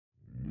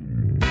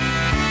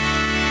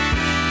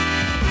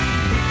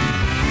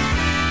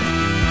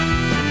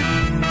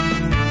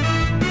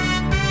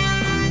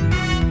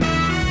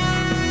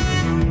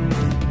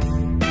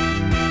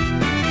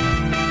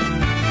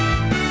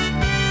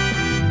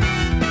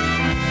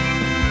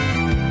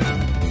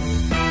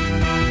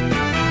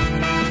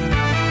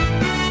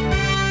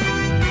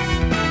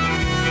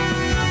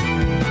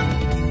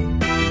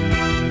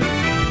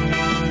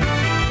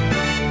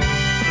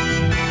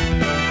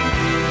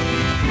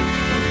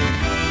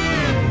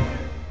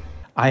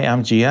I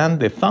am Gian,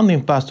 the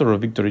founding pastor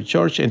of Victory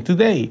Church, and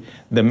today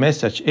the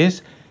message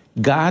is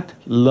God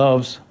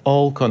loves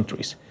all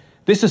countries.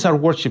 This is our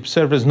worship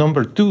service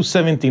number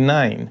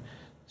 279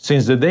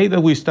 since the day that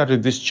we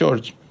started this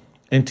church,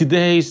 and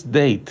today's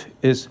date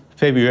is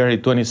February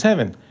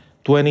 27,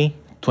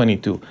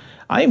 2022.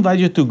 I invite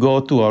you to go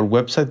to our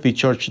website,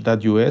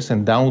 vchurch.us,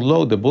 and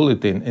download the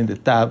bulletin in the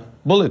tab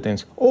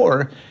Bulletins,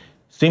 or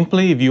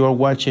simply, if you are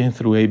watching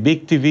through a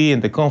big TV in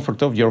the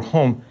comfort of your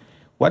home,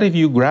 what if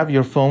you grab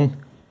your phone,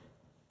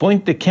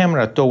 point the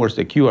camera towards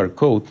the QR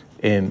code,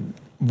 and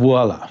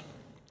voila,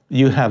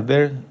 you have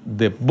there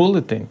the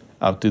bulletin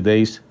of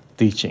today's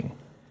teaching.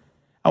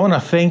 I want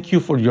to thank you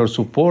for your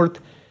support.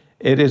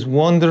 It is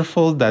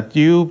wonderful that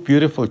you,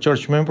 beautiful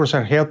church members,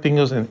 are helping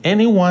us, and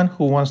anyone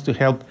who wants to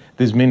help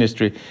this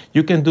ministry,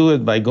 you can do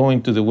it by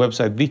going to the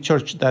website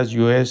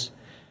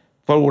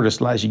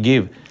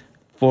vchurch.us/give.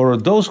 For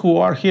those who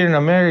are here in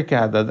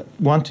America that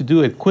want to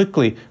do it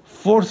quickly,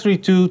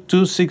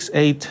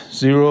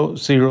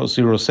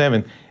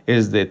 432-268-0007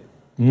 is the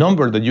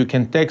number that you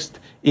can text,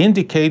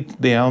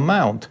 indicate the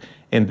amount,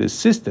 and the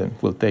system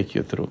will take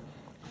you through.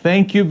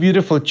 Thank you,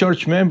 beautiful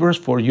church members,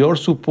 for your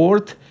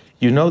support.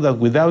 You know that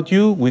without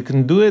you, we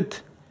can do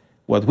it.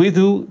 What we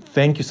do,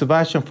 thank you,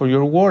 Sebastian, for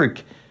your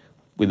work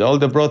with all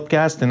the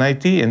broadcast and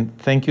IT, and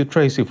thank you,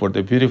 Tracy, for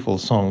the beautiful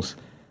songs.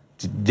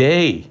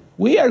 Today,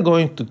 we are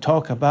going to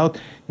talk about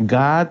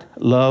God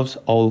loves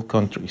all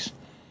countries.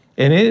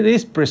 And it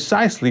is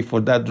precisely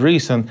for that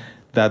reason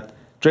that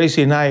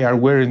Tracy and I are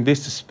wearing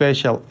this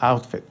special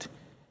outfit.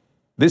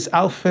 This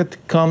outfit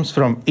comes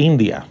from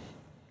India,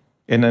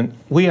 and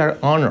we are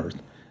honored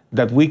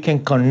that we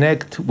can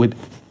connect with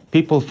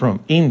people from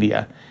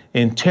India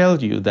and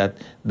tell you that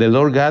the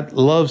Lord God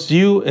loves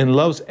you and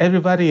loves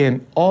everybody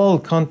in all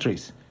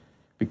countries,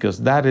 because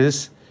that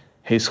is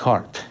his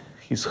heart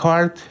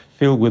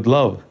filled with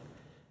love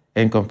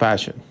and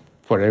compassion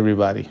for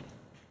everybody.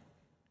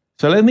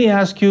 So let me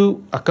ask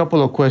you a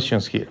couple of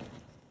questions here.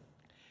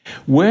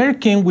 Where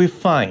can we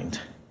find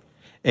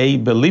a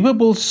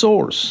believable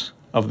source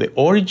of the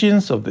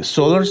origins of the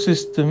solar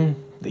system,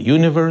 the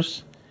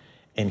universe,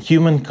 and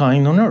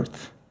humankind on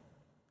Earth?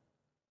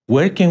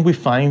 Where can we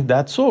find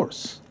that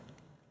source?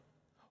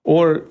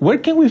 Or where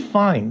can we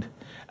find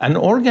an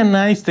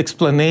organized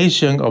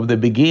explanation of the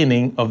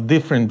beginning of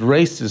different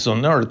races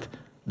on Earth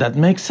that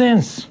makes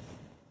sense?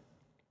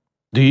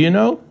 Do you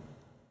know?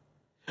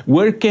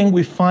 Where can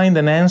we find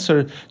an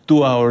answer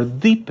to our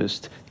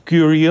deepest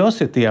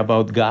curiosity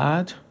about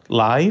God,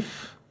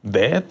 life,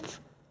 death,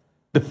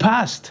 the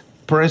past,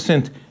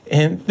 present,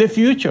 and the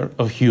future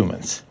of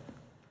humans?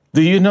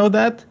 Do you know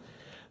that?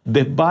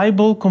 The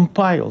Bible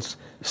compiles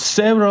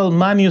several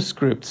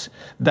manuscripts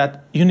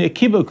that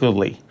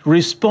unequivocally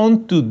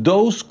respond to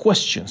those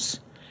questions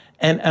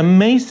and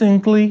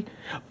amazingly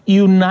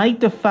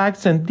unite the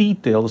facts and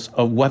details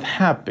of what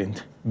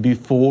happened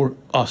before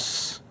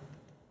us.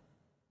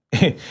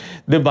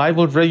 The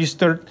Bible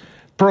registered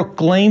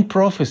proclaimed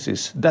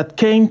prophecies that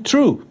came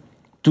true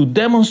to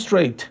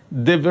demonstrate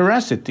the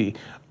veracity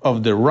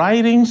of the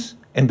writings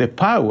and the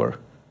power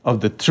of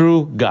the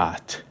true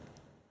God.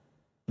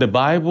 The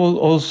Bible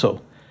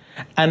also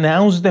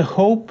announced the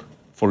hope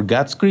for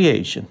God's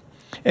creation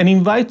and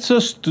invites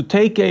us to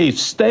take a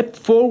step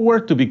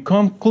forward to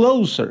become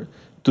closer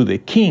to the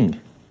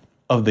King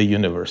of the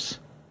universe.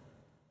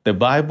 The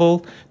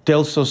Bible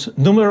tells us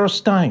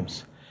numerous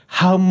times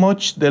how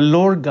much the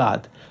Lord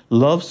God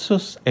loves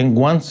us and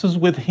wants us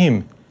with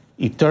Him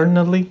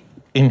eternally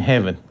in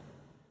heaven.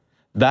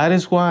 That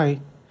is why,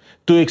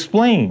 to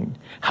explain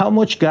how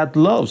much God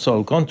loves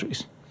all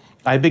countries,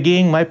 I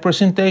begin my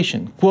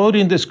presentation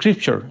quoting the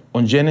scripture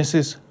on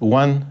Genesis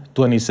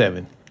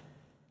 1:27.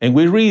 And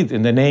we read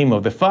in the name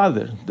of the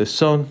Father, the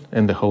Son,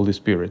 and the Holy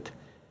Spirit.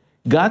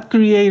 God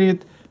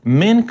created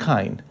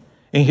mankind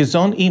in His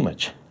own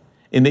image.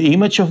 In the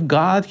image of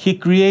God, He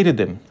created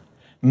them.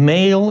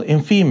 Male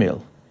and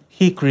female,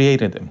 He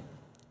created them.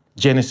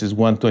 Genesis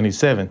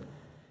 1:27.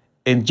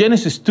 In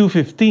Genesis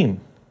 2:15,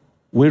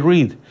 we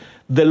read,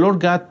 the Lord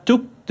God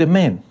took the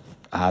man,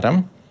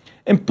 Adam,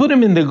 and put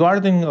him in the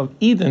Garden of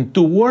Eden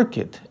to work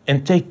it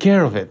and take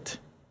care of it.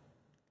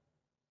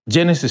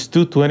 Genesis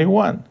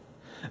 2:21.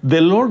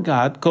 The Lord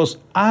God caused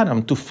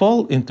Adam to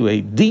fall into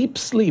a deep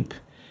sleep,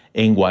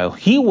 and while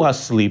he was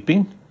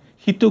sleeping,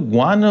 He took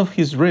one of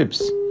his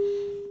ribs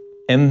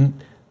and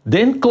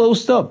then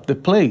closed up the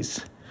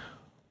place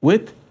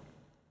with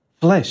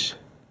flesh.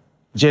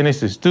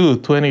 Genesis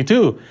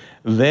 2:22.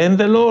 Then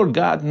the Lord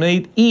God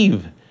made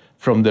Eve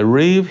from the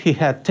rib He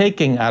had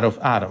taken out of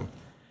Adam,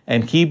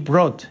 and He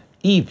brought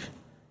Eve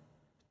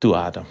to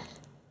Adam.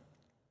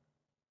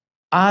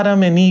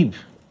 Adam and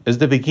Eve is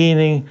the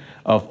beginning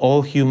of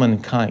all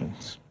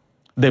humankind.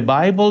 The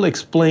Bible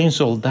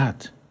explains all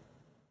that.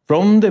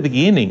 From the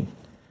beginning,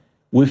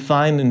 we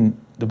find in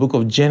the book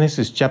of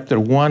Genesis chapter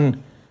 1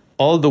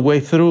 all the way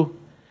through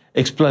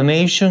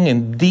explanation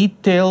and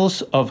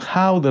details of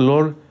how the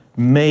Lord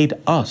made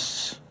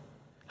us,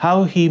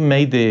 how He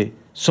made the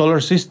solar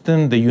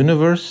system, the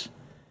universe,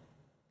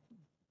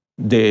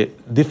 the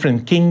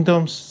different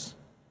kingdoms,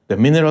 the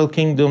mineral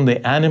kingdom,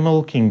 the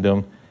animal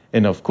kingdom,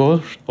 and of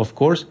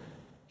course,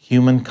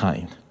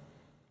 humankind.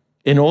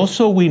 And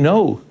also we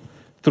know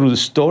through the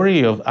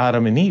story of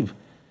Adam and Eve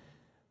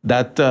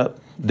that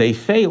they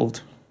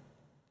failed.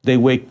 They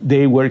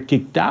were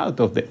kicked out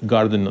of the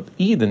Garden of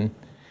Eden.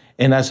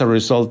 And as a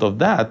result of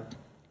that,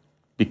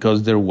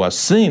 because there was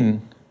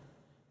sin,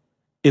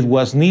 it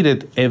was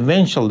needed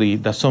eventually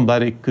that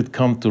somebody could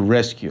come to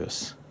rescue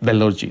us, the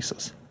Lord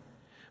Jesus.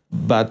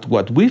 But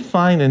what we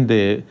find in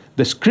the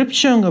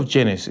description of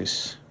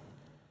Genesis,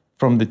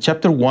 from the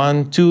chapter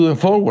 1, 2, and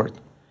forward,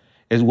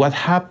 is what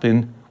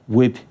happened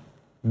with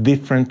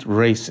different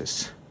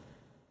races.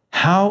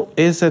 How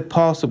is it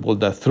possible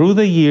that through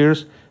the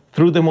years,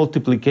 through the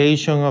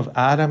multiplication of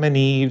Adam and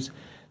Eve's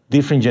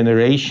different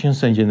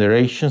generations and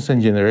generations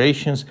and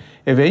generations,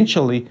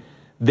 eventually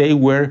they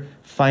were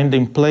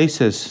finding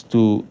places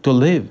to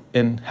live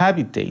and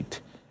habitate,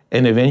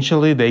 and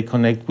eventually they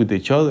connect with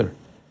each other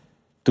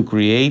to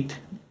create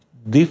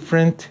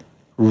different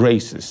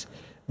races,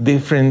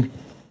 different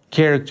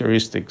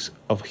characteristics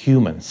of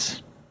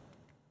humans.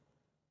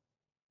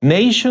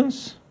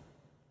 Nations,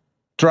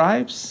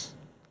 tribes,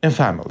 and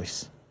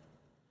families.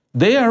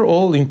 They are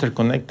all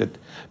interconnected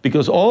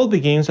because all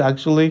begins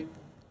actually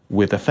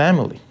with a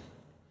family.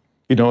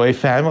 You know, a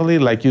family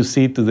like you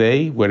see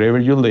today, wherever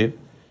you live,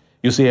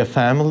 you see a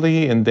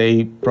family and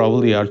they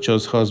probably are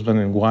just husband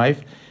and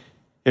wife.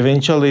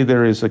 Eventually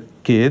there is a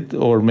kid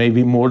or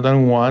maybe more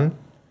than one,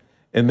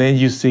 and then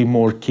you see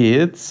more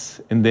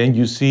kids, and then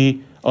you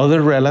see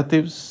other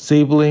relatives,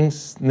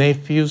 siblings,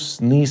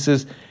 nephews,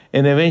 nieces,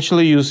 and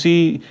eventually you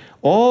see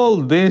all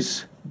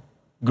this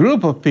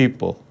group of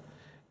people,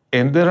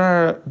 and there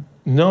are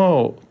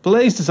no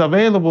places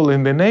available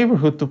in the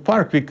neighborhood to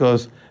park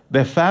because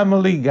the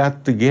family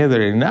got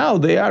together and now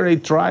they are a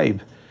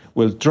tribe.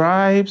 Well,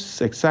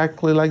 tribes,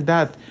 exactly like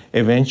that,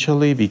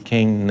 eventually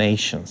became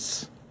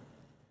nations.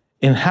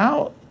 And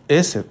how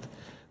is it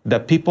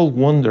that people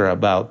wonder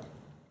about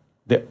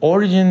the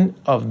origin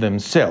of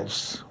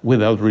themselves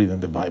without reading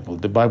the Bible?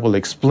 The Bible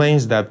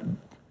explains that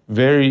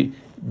very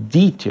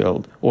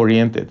detailed,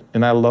 oriented,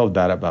 and I love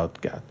that about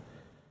God.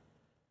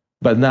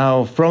 But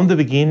now, from the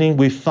beginning,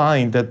 we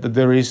find that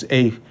there is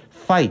a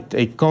fight,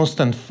 a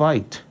constant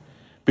fight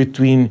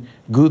between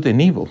good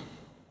and evil.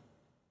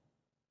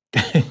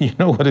 You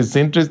know what is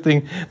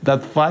interesting?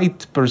 That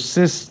fight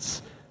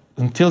persists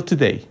until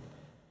today.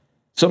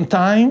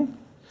 Sometimes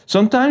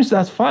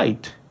that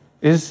fight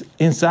is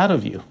inside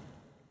of you.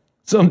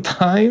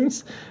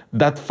 Sometimes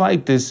that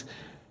fight is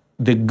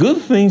the good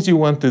things you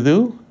want to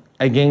do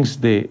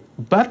against the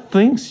bad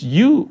things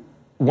you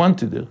want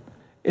to do.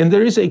 And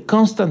there is a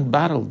constant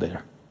battle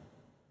there.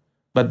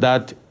 But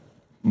that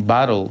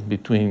battle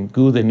between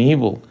good and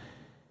evil,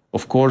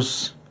 of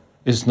course,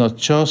 is not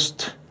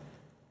just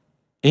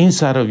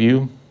inside of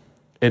you.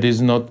 It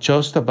is not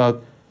just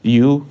about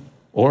you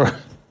or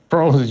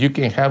problems you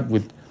can have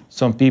with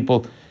some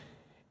people.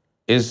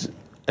 Is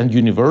a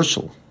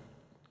universal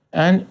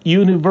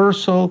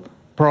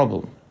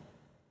problem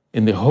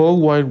in the whole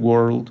wide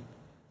world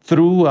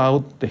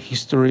throughout the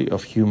history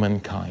of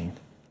humankind.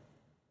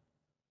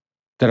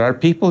 There are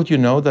people, you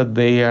know, that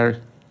they are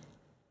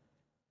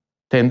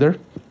tender,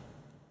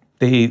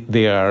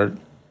 they are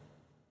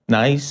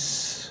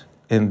nice,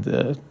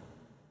 and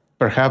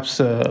perhaps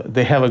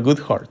they have a good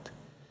heart.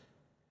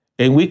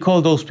 And we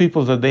call those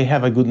people that they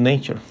have a good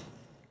nature.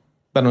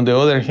 But on the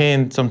other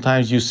hand,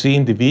 sometimes you see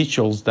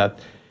individuals that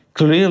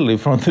clearly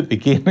from the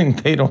beginning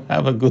they don't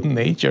have a good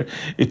nature.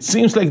 It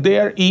seems like they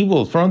are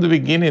evil from the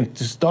beginning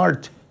to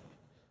start.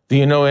 Do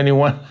you know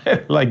anyone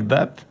like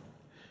that?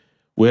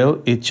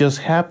 Well, it just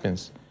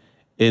happens.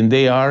 And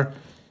they are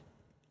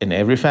in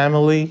every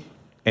family,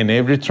 in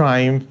every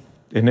tribe,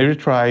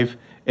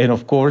 and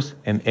of course,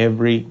 in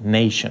every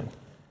nation.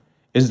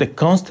 It's the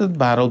constant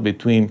battle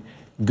between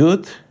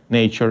good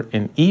nature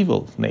and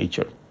evil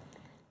nature.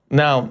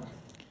 Now,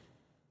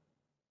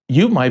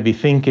 you might be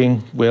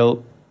thinking,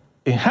 well,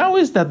 how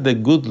is that the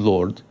good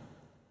Lord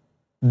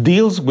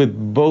deals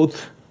with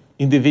both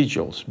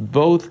individuals,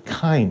 both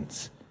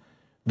kinds?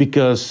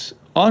 Because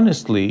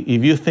honestly,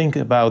 if you think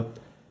about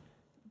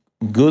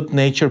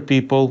good-natured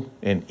people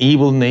and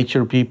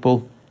evil-natured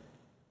people,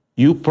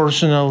 you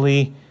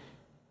personally,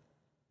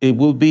 it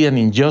will be an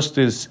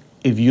injustice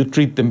if you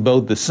treat them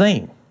both the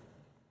same,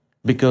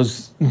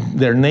 because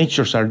their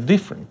natures are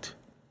different.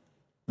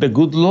 The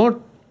good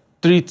Lord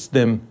treats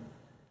them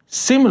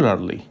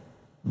similarly,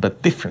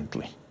 but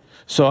differently.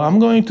 So I'm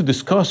going to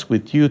discuss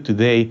with you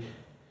today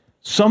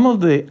some of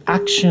the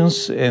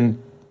actions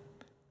and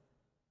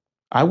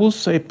I will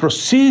say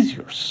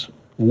procedures,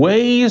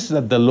 ways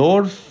that the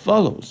Lord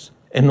follows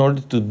in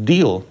order to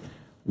deal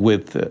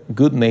with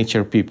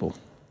good-natured people.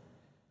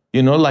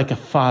 You know, like a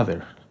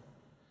father,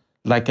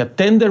 like a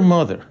tender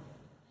mother,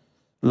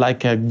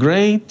 like a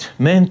great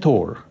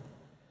mentor,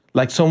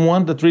 like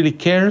someone that really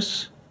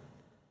cares.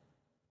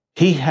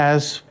 He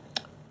has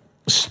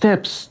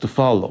steps to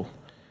follow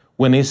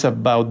when it's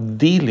about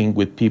dealing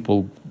with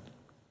people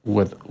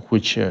with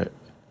which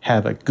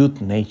have a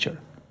good nature.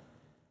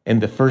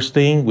 And the first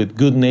thing with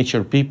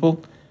good-natured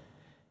people,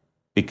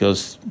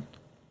 because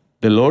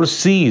the Lord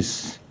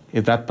sees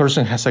if that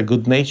person has a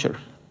good nature,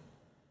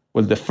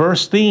 well, the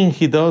first thing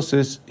he does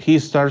is he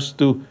starts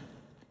to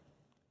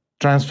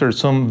transfer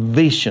some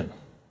vision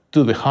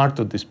to the heart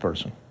of this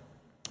person.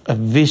 A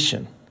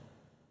vision,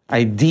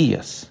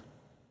 ideas.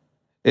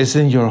 It's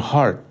in your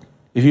heart.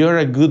 If you're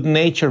a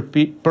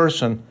good-natured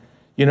person,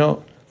 you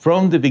know,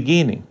 from the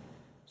beginning,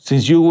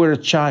 since you were a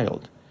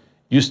child,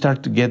 you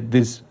start to get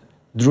these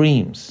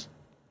dreams,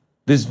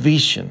 this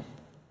vision.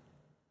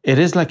 It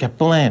is like a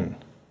plan,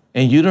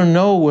 and you don't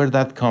know where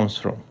that comes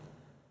from.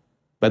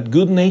 But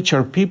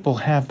good-natured people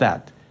have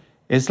that.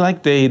 It's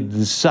like the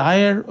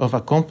desire of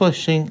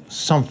accomplishing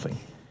something.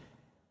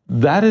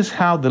 That is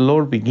how the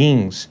Lord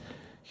begins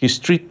his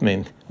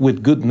treatment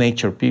with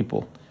good-natured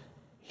people.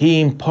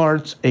 He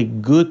imparts a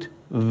good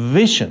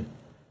vision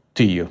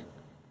to you.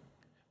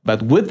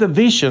 But with the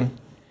vision,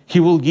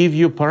 he will give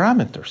you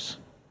parameters.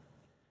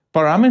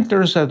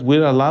 Parameters that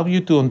will allow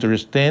you to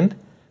understand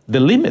the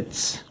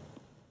limits.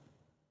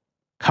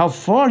 How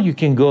far you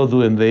can go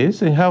doing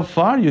this and how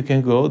far you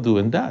can go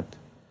doing that.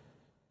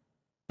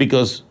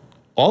 Because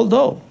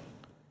although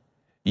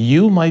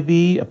you might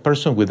be a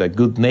person with a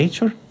good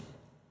nature,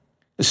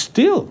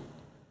 still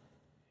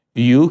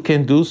you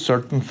can do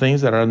certain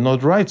things that are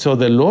not right. So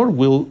the Lord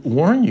will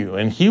warn you,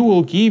 and he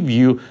will give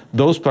you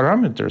those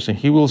parameters, and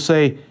he will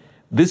say,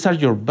 these are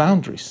your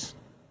boundaries.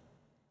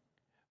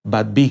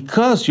 But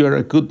because you're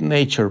a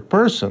good-natured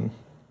person,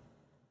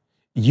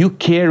 you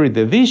carry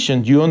the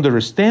vision, you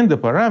understand the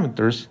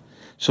parameters,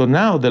 so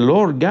now the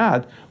Lord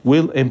God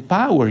will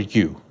empower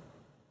you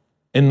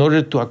in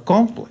order to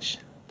accomplish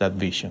that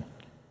vision.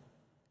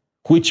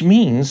 Which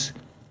means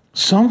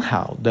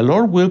somehow the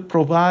Lord will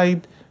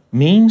provide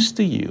means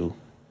to you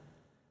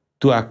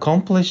to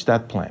accomplish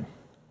that plan.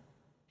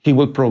 He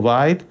will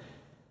provide,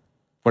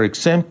 for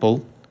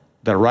example,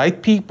 the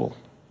right people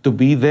to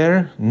be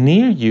there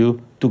near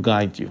you to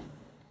guide you.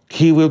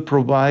 He will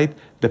provide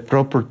the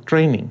proper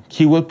training.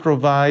 He will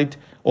provide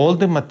all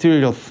the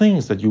material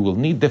things that you will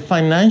need, the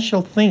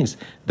financial things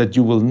that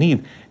you will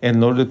need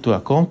in order to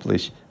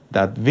accomplish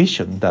that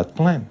vision, that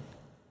plan.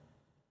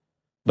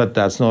 But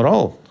that's not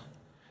all.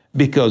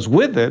 Because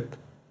with it,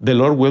 the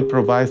Lord will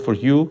provide for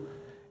you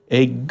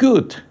a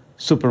good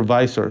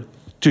supervisor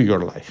to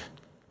your life.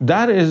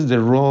 That is the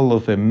role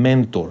of a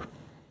mentor.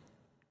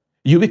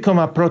 You become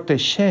a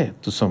protege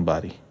to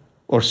somebody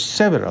or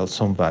several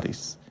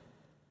somebodies.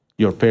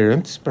 Your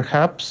parents,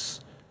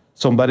 perhaps,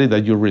 somebody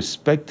that you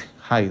respect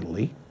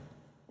highly,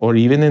 or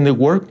even in the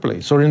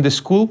workplace or in the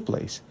school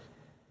place.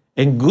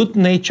 And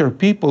good-natured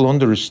people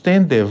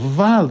understand the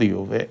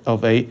value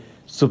of a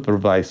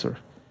supervisor.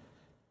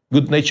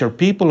 Good-natured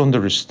people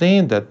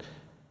understand that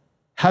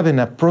having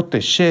a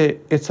protege,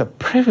 it's a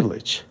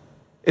privilege.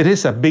 It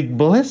is a big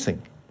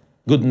blessing.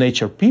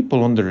 Good-natured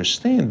people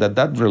understand that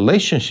that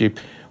relationship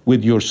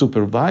with your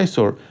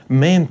supervisor,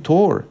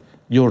 mentor,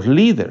 your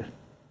leader,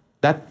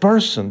 that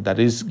person that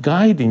is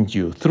guiding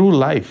you through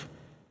life,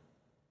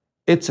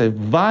 it's a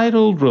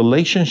vital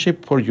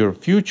relationship for your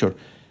future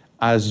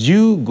as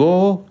you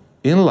go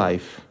in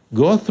life,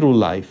 go through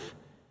life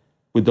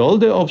with all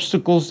the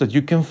obstacles that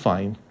you can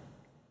find,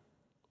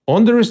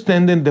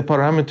 understanding the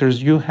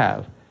parameters you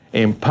have,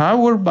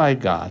 empowered by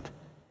God,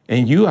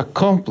 and you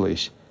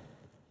accomplish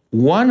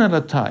one at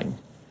a time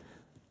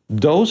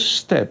those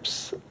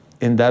steps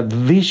in that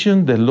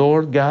vision the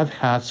Lord God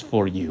has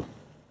for you.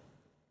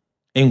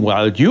 And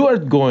while you are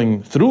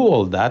going through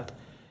all that,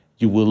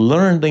 you will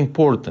learn the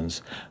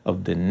importance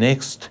of the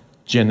next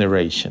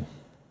generation.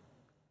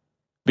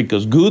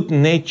 Because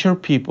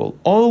good-natured people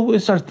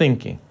always are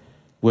thinking,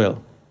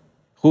 well,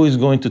 who is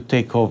going to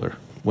take over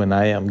when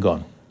I am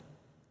gone?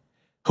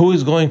 Who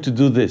is going to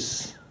do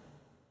this?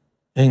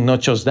 And not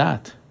just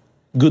that.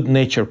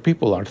 Good-natured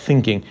people are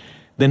thinking,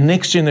 the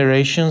next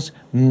generations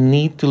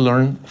need to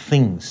learn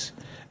things.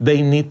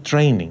 They need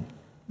training.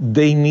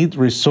 They need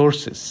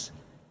resources.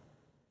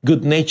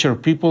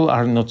 Good-natured people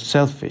are not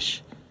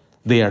selfish.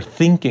 They are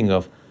thinking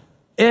of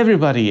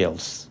everybody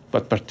else,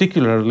 but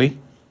particularly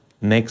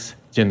next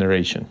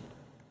generation.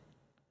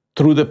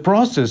 Through the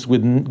process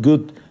with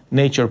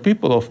good-natured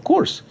people, of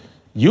course,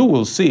 you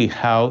will see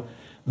how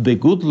the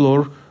good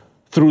Lord,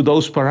 through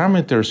those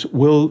parameters,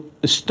 will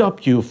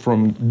stop you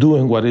from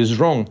doing what is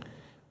wrong.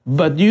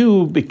 But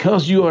you,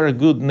 because you are a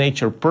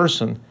good-natured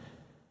person,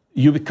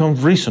 you become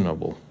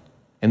reasonable.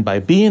 And by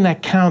being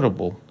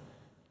accountable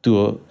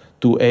to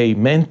a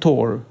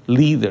mentor,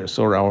 leaders,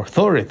 or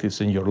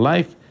authorities in your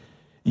life,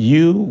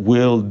 you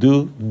will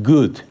do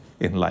good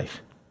in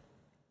life.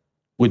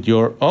 With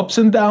your ups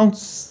and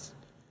downs,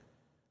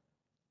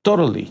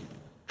 totally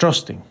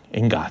trusting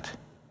in God.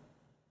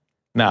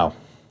 Now,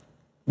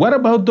 what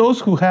about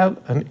those who have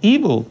an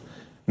evil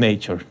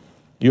nature?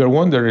 You're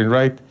wondering,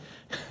 right?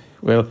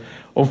 Well,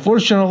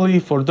 unfortunately,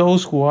 for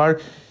those who are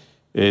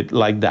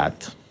like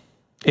that,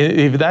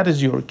 if that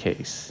is your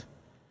case,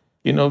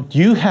 you know,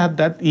 you had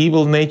that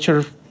evil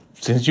nature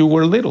since you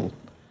were little.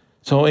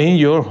 So in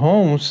your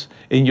homes,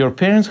 in your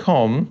parents'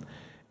 home,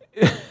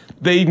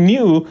 they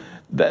knew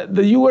that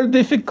you were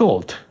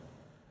difficult,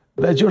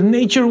 that your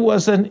nature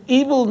was an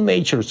evil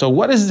nature. So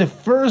what is the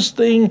first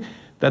thing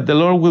that the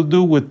Lord will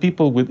do with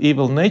people with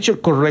evil nature?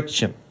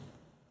 Correction.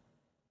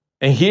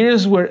 And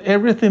here's where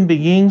everything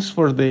begins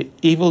for the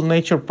evil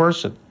nature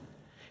person.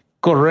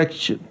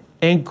 Correction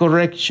and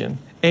correction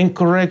and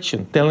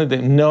correction, telling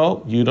them,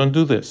 no, you don't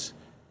do this.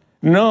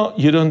 No,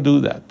 you don't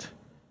do that.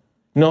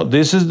 No,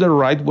 this is the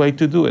right way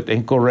to do it.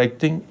 And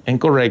correcting and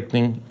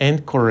correcting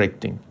and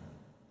correcting.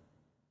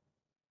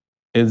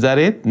 Is that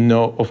it?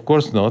 No, of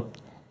course not.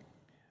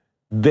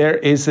 There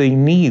is a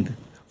need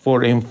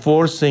for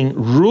enforcing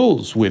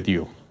rules with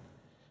you.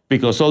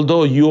 Because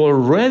although you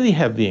already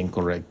have been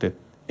corrected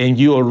and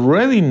you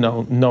already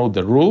know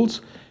the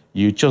rules,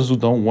 you just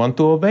don't want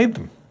to obey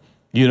them.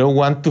 You don't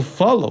want to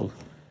follow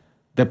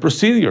the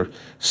procedure.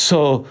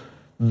 So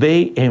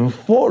they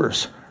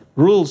enforce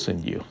rules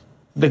in you.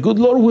 The good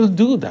Lord will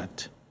do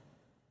that.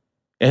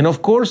 And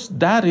of course,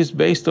 that is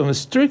based on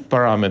strict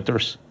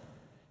parameters.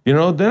 You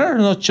know, there are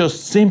not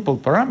just simple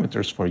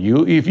parameters for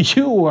you. If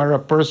you are a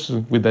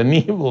person with an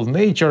evil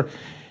nature,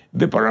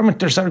 the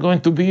parameters are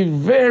going to be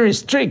very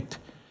strict,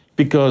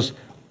 because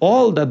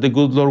all that the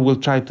good Lord will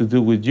try to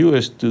do with you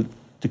is to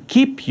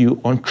keep you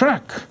on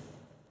track.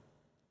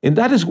 And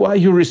that is why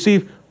you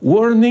receive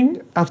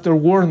warning after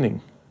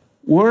warning,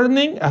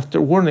 warning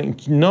after warning.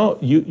 No,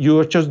 you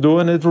are just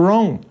doing it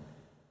wrong.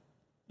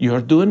 You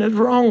are doing it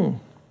wrong.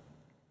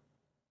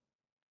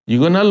 You're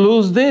going to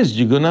lose this.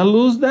 You're going to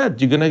lose that.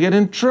 You're going to get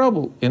in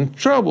trouble, in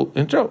trouble,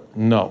 in trouble.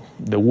 No,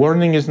 the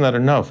warning is not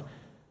enough.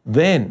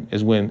 Then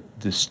is when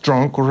the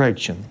strong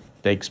correction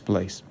takes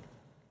place.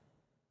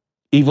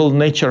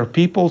 Evil-natured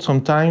people,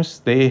 sometimes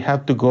they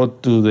have to go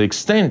to the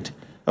extent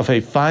of a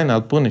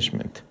final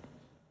punishment,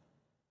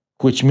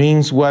 which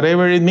means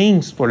whatever it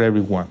means for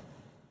everyone.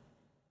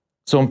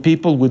 Some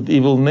people with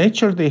evil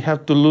nature, they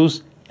have to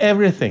lose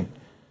everything,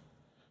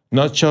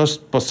 not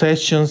just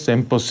possessions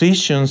and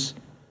positions,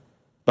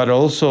 but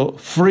also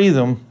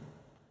freedom,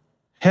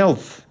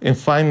 health, and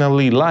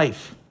finally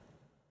life,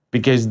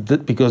 because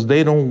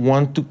they don't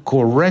want to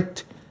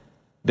correct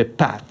the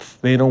path.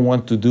 They don't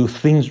want to do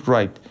things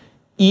right.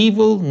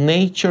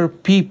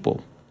 Evil-natured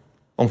people,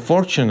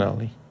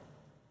 unfortunately,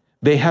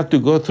 they have to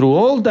go through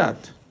all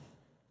that,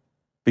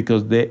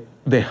 because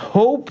the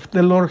hope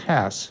the Lord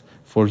has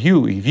for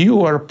you, if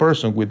you are a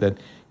person with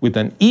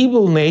an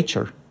evil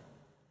nature,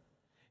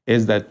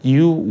 is that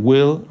you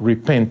will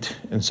repent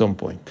at some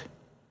point.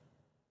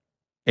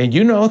 And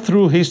you know,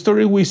 through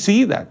history, we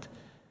see that.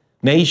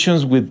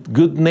 Nations with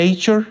good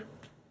nature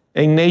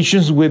and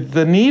nations with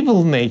an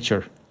evil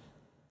nature.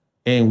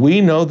 And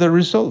we know the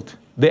result.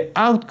 The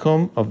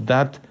outcome of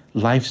that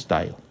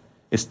lifestyle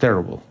is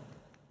terrible.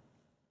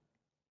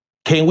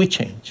 Can we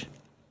change?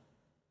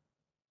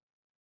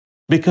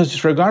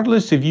 Because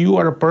regardless if you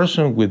are a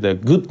person with a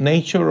good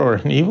nature or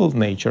an evil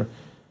nature,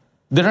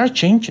 there are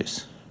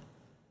changes.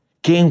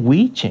 Can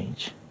we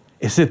change?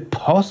 Is it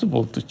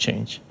possible to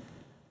change?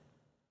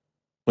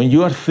 When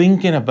you are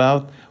thinking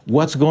about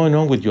what's going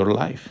on with your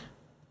life,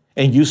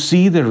 and you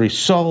see the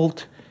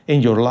result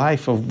in your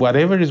life of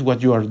whatever is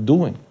what you are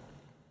doing,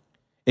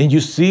 and you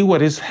see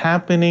what is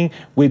happening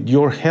with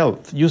your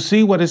health, you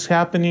see what is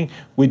happening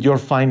with your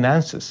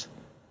finances,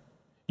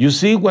 you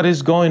see what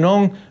is going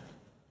on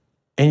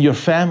in your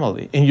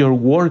family, in your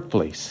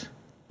workplace,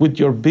 with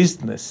your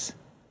business,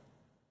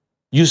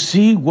 you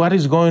see what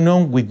is going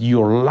on with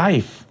your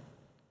life,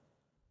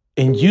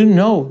 and you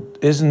know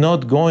it's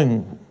not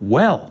going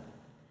well.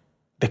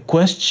 The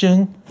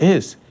question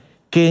is,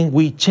 can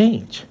we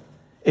change?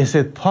 Is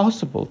it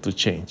possible to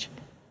change?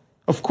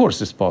 Of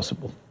course it's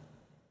possible.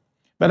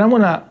 But I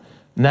want to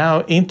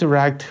now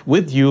interact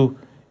with you,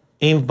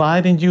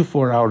 inviting you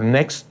for our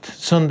next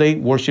Sunday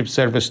worship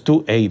service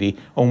 280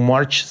 on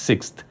March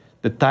 6th.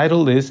 The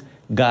title is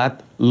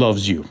God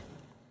Loves You.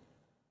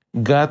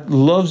 God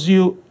Loves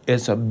You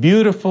is a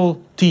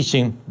beautiful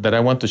teaching that I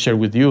want to share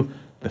with you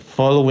the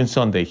following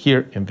Sunday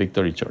here in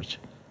Victory Church.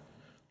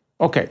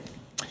 Okay.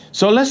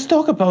 So let's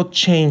talk about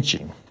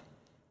changing.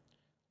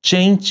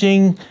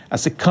 Changing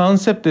as a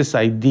concept is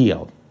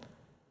ideal.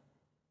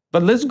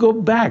 But let's go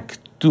back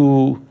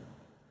to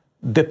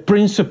the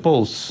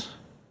principles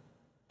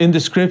in the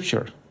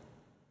Scripture,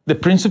 the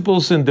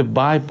principles in the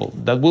Bible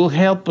that will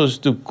help us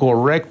to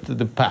correct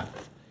the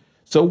path.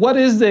 So what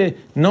is the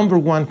number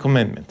one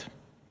commandment?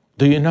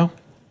 Do you know?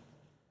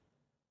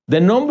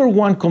 The number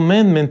one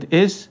commandment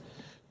is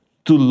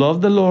to love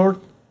the Lord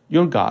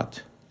your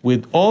God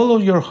with all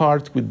of your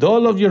heart, with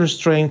all of your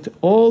strength,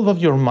 all of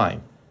your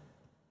mind,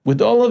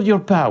 with all of your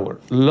power.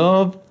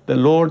 Love the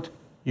Lord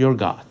your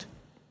God.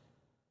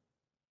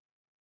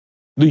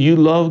 Do you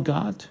love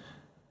God?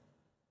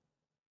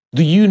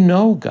 Do you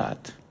know God?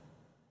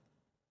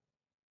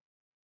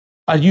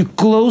 Are you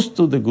close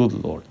to the good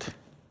Lord?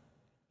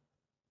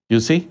 You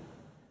see?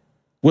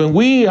 When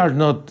we are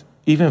not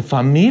even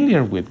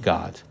familiar with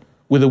God,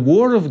 with the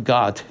Word of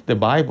God, the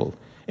Bible,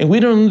 and we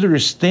don't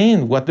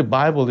understand what the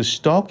Bible is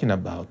talking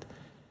about,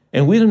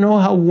 And we don't know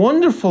how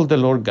wonderful the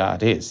Lord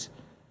God is.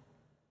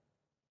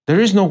 There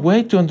is no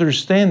way to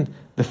understand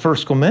the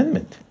first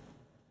commandment.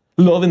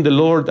 Loving the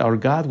Lord our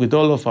God with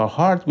all of our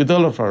heart, with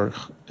all of our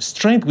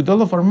strength, with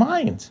all of our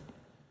minds.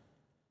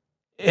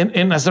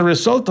 And as a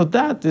result of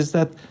that is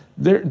that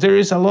there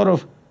is a lot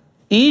of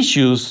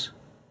issues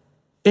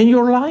in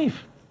your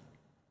life.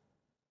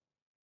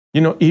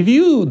 You know, if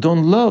you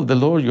don't love the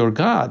Lord your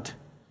God,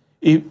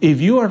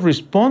 if you are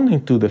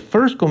responding to the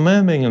first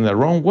commandment in the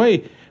wrong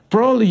way,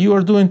 probably you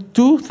are doing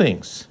two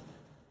things.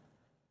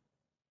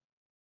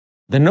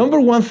 The number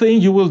one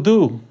thing you will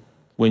do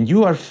when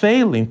you are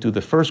failing to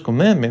the first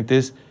commandment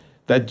is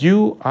that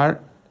you are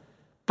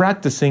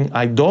practicing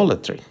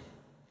idolatry.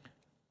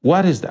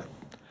 What is that?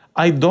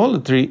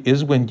 Idolatry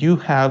is when you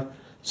have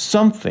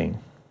something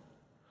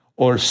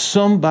or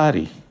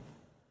somebody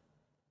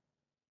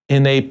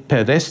in a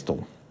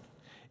pedestal,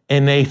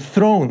 in a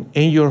throne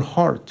in your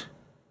heart,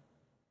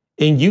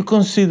 and you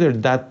consider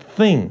that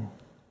thing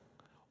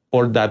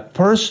or that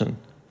person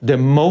the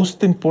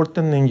most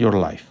important in your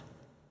life.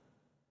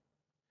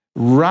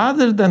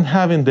 Rather than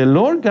having the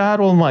Lord God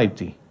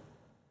Almighty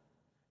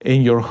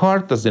in your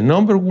heart as the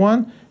number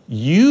one,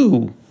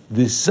 you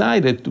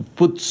decided to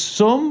put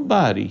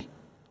somebody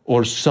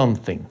or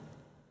something.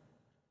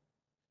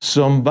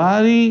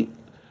 Somebody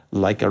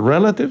like a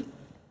relative,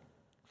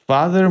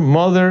 father,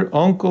 mother,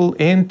 uncle,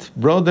 aunt,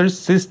 brother,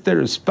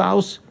 sister,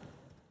 spouse,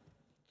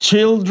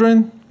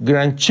 children,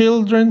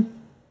 grandchildren,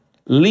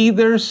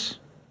 leaders,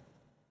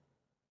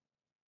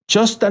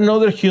 just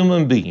another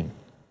human being.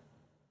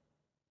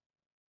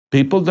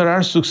 People that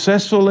are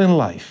successful in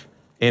life,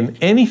 in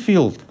any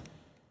field,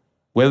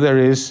 whether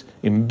it's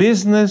in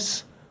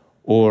business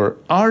or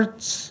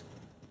arts,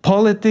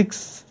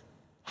 politics,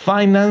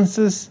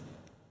 finances,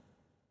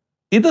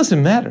 it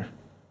doesn't matter.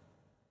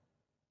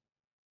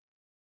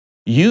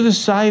 You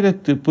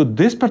decided to put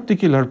this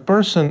particular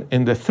person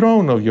in the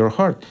throne of your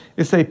heart.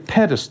 It's a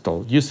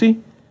pedestal, you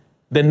see?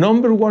 The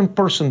number one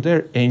person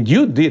there, and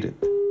you did it.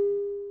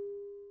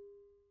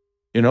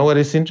 You know what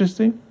is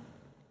interesting?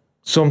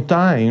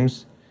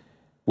 Sometimes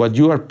what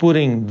you are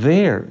putting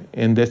there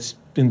in this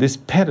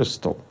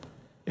pedestal,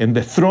 in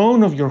the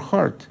throne of your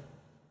heart,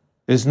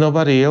 is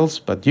nobody else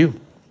but you.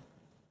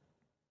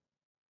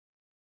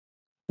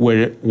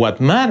 Where what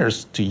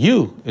matters to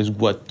you is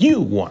what you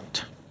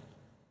want,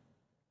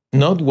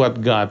 not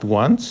what God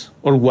wants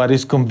or what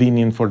is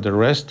convenient for the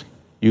rest.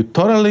 You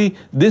totally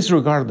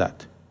disregard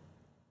that.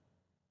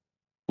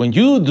 When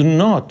you do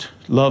not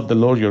love the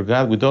Lord your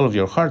God with all of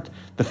your heart,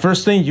 the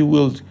first thing you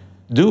will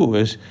do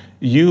is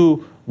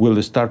you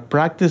will start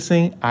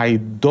practicing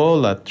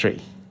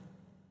idolatry.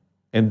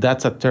 And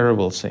that's a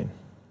terrible sin.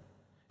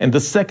 And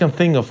the second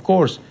thing, of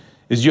course,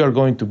 is you are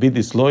going to be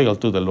disloyal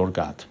to the Lord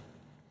God.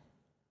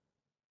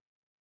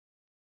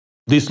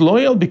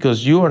 Disloyal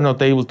because you are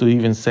not able to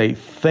even say,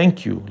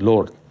 thank you,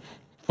 Lord,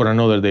 for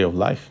another day of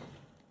life.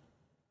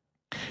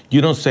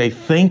 You don't say,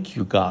 thank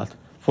you, God,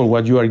 for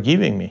what you are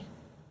giving me.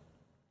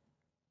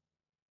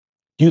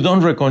 You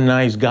don't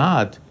recognize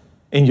God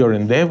in your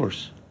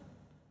endeavors.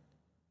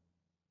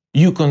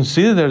 You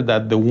consider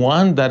that the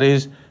one that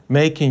is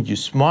making you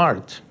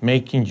smart,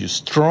 making you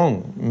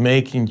strong,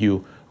 making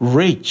you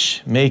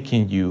rich,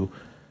 making you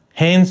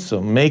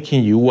handsome,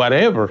 making you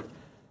whatever,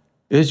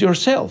 is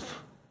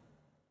yourself.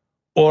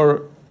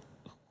 Or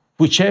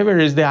whichever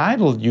is the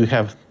idol you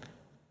have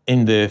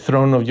in the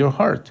throne of your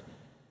heart.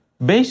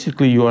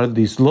 Basically, you are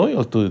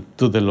disloyal to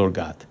the Lord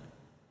God.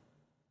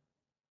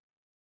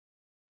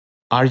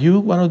 Are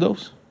you one of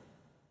those?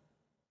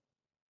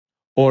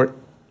 Or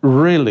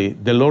really,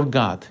 the Lord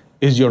God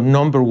is your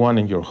number one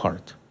in your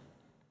heart?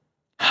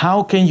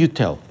 How can you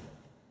tell?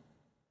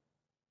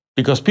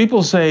 Because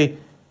people say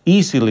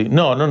easily,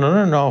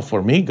 no,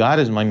 for me, God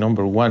is my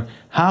number one.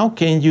 How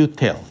can you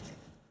tell?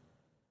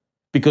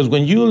 Because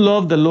when you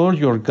love the Lord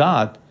your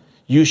God,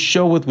 you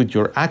show it with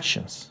your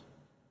actions.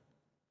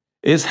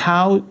 It's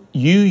how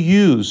you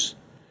use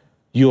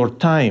your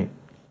time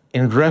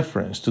in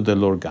reference to the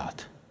Lord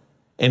God.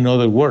 In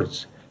other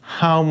words,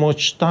 how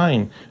much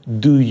time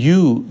do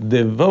you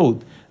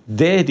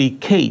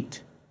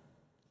dedicate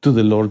to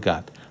the Lord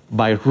God?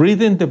 By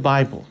reading the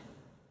Bible,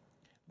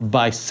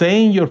 by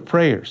saying your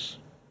prayers,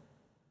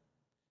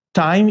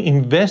 time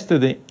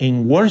invested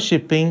in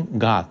worshiping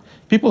God.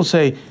 People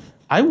say,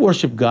 I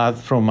worship God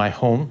from my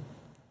home.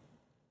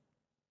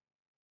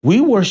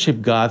 We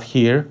worship God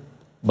here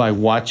by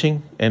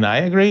watching, and I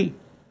agree,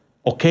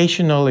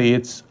 occasionally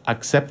it's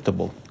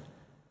acceptable.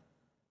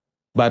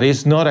 But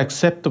it's not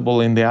acceptable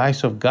in the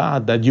eyes of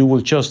God that you will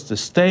just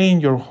stay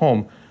in your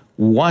home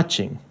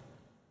watching.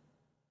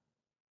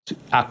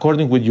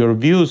 According with your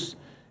views,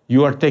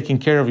 you are taking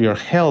care of your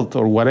health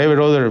or whatever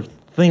other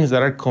things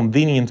that are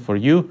convenient for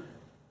you.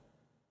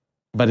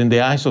 But in the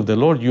eyes of the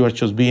Lord, you are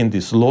just being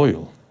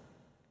disloyal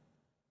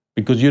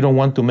because you don't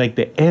want to make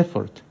the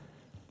effort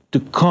to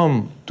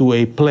come to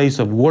a place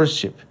of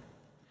worship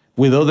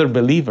with other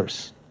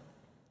believers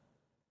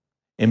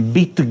and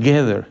be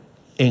together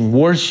in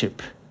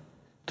worship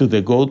to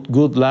the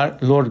good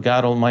Lord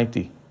God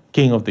Almighty,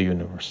 King of the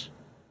universe.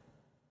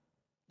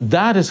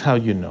 That is how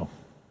you know.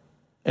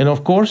 And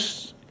of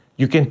course,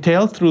 you can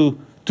tell through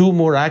two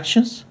more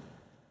actions.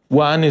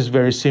 One is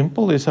very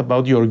simple. It's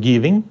about your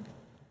giving.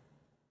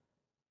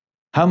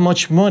 How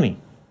much money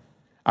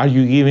are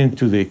you giving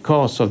to the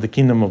cause of the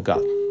kingdom of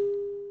God?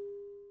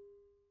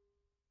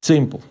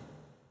 Simple.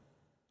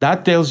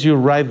 That tells you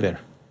right there.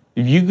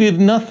 If you give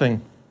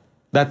nothing,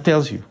 that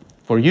tells you,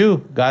 for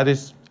you, God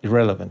is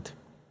irrelevant.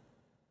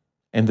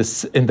 And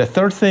the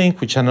third thing,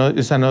 which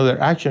is another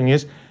action,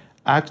 is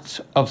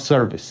acts of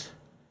service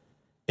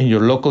in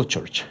your local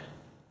church.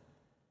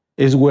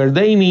 Is where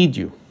they need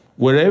you.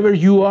 Wherever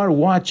you are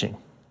watching,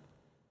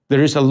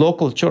 there is a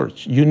local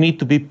church. You need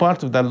to be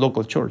part of that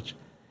local church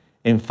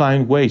and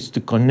find ways to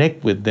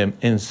connect with them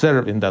and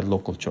serve in that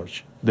local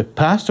church. The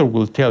pastor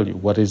will tell you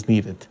what is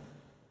needed.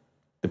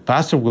 The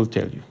pastor will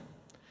tell you.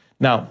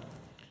 Now,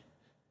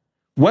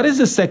 what is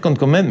the second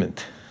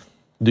commandment?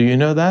 Do you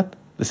know that?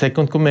 The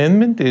second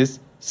commandment is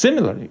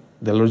similarly.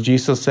 The Lord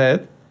Jesus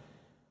said,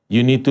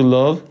 you need to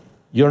love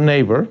your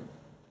neighbor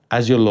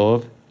as you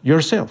love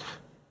yourself,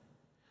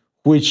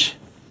 which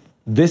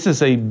this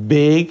is a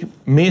big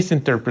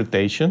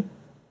misinterpretation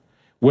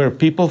where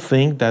people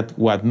think that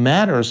what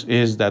matters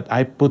is that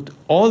I put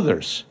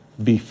others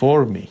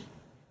before me.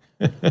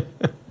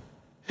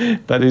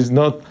 That is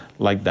not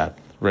like that,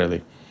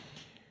 really.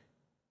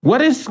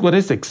 What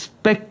is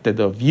expected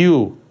of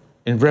you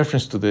in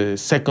reference to the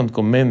second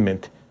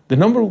commandment? The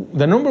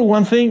number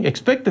one thing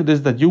expected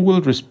is that you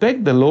will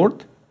respect the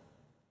Lord.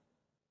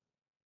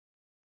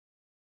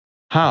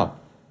 How?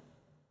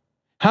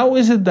 How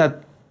is it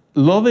that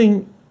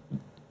loving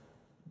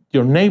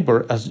your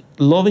neighbor as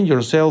loving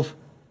yourself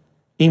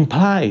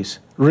implies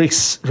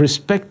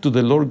respect to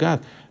the Lord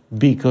God?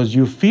 Because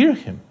you fear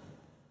Him.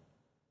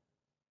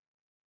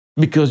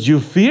 Because you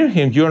fear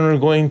Him, you're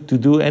not going to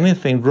do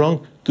anything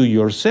wrong to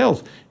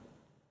yourself.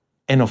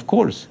 And of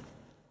course,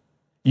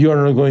 you're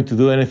not going to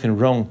do anything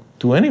wrong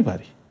to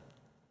anybody.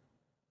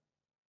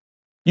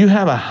 You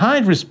have a high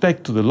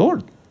respect to the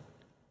Lord.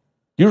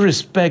 You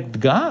respect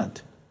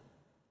God.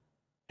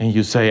 And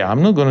you say,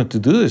 I'm not going to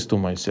do this to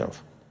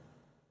myself.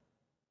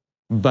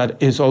 But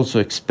it's also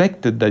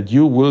expected that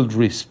you will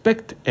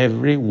respect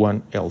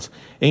everyone else.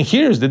 And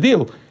here's the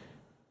deal.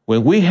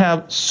 When we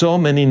have so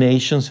many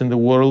nations in the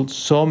world,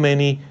 so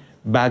many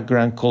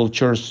background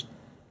cultures,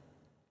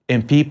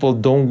 and people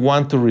don't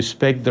want to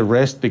respect the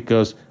rest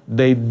because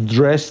they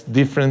dress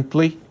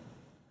differently,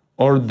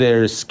 or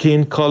their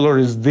skin color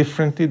is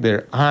different,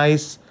 their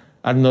eyes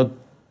are not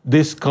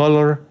this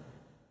color,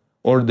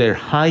 or their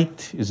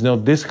height is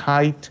not this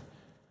height,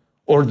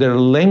 or their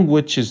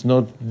language is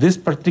not this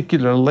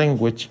particular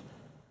language.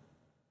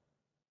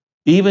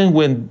 Even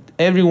when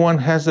everyone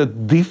has a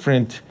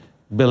different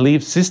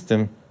belief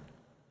system,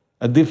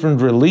 a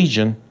different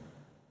religion,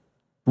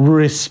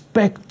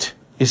 respect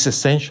is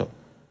essential.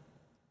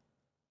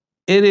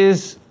 It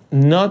is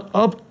not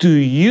up to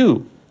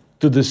you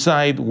to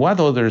decide what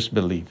others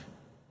believe,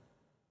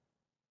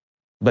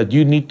 but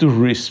you need to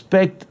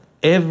respect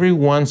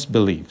everyone's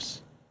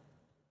beliefs.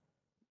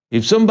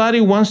 If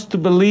somebody wants to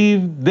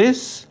believe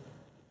this,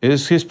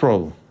 it's his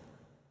problem.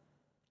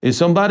 If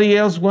somebody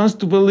else wants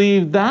to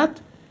believe that,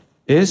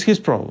 it's his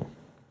problem.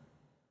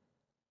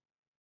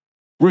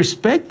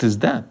 Respect is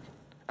that.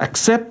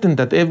 Accepting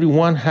that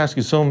everyone has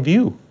his own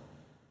view.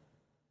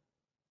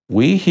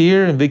 We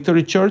here in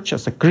Victory Church,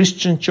 as a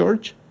Christian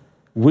church,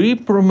 we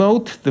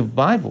promote the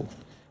Bible.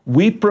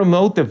 We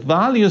promote the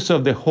values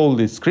of the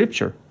Holy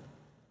Scripture.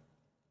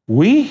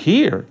 We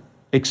here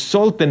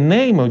exalt the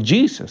name of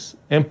Jesus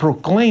and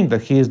proclaim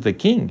that He is the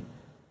King.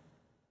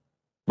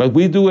 But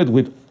we do it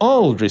with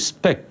all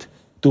respect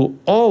to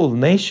all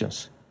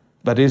nations.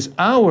 But it's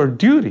our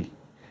duty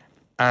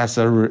as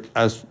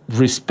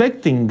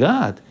respecting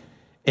God,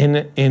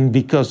 and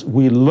because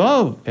we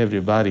love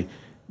everybody,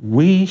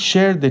 we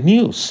share the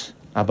news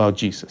about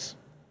Jesus.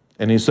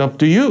 And it's up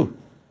to you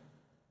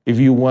if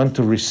you want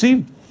to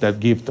receive that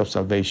gift of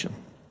salvation.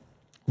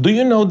 Do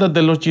you know that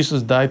the Lord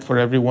Jesus died for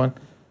everyone?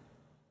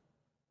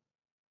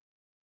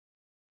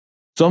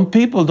 Some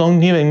people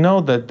don't even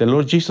know that the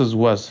Lord Jesus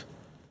was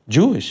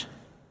Jewish.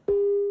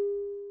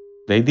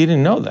 They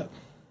didn't know that.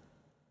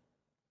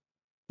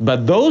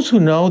 But those who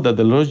know that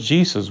the Lord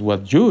Jesus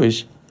was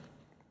Jewish,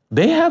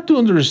 they have to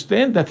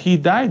understand that He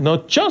died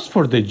not just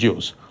for the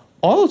Jews,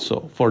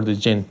 also for the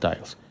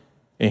Gentiles.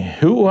 And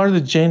who are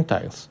the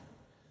Gentiles?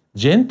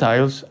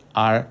 Gentiles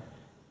are,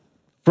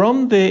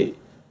 from the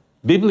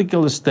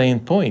biblical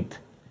standpoint,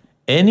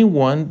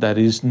 anyone that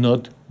is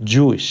not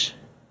Jewish.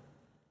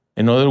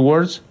 In other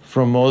words,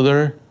 from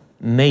other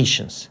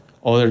nations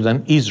other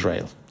than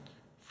Israel,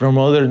 from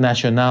other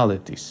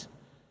nationalities.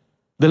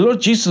 The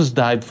Lord Jesus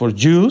died for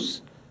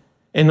Jews,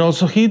 and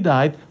also He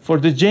died for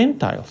the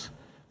Gentiles.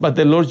 But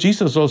the Lord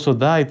Jesus also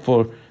died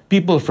for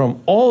people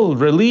from all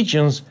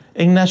religions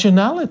and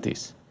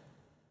nationalities.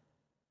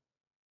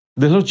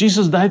 The Lord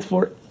Jesus died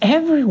for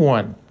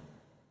everyone.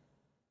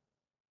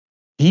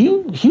 He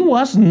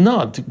was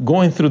not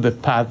going through the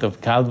path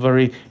of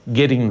Calvary,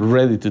 getting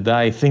ready to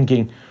die,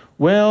 thinking,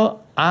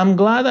 well, I'm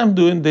glad I'm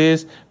doing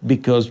this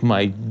because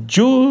my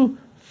Jew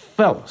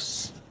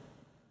fellows.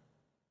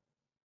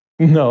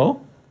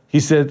 No, he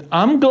said,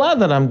 I'm glad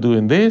that I'm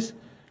doing this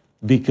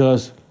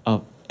because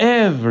of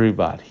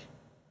everybody.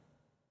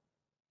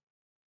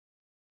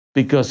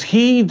 Because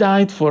he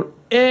died for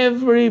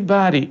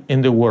everybody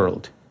in the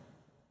world.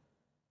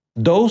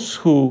 Those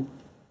who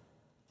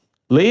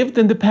lived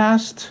in the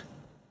past,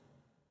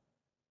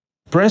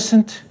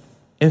 present,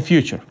 and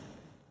future.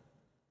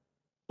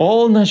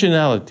 All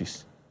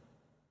nationalities.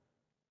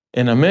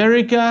 In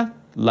America,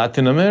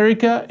 Latin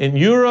America, in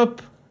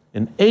Europe,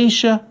 in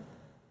Asia,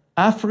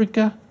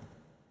 Africa,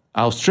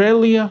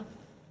 Australia,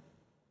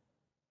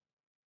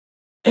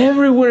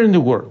 everywhere in the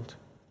world.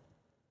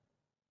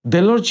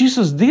 The Lord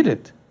Jesus did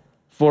it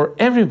for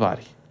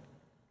everybody.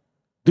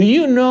 Do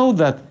you know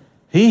that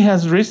he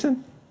has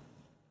risen?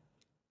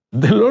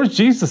 The Lord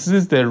Jesus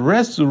is the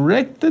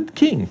resurrected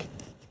King.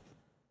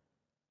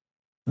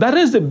 That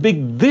is the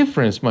big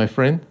difference, my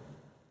friend,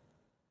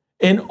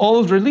 in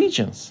all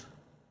religions,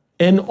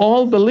 in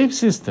all belief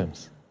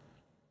systems.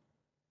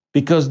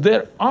 Because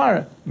there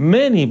are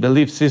many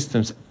belief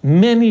systems,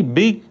 many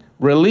big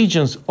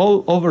religions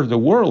all over the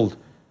world.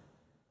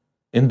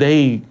 And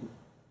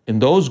in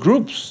those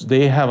groups,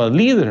 they have a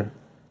leader,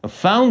 a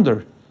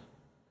founder,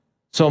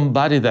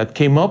 somebody that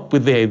came up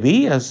with the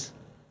ideas.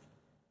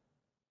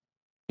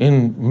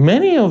 And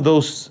many of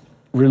those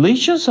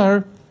religions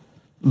are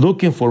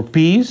looking for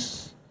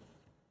peace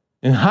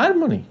and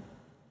harmony,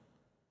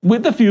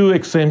 with a few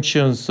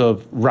exemptions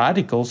of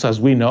radicals, as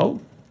we know.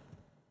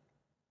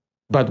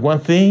 But one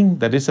thing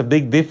that is a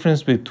big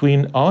difference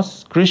between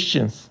us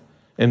Christians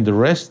and the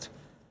rest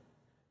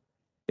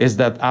is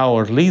that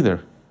our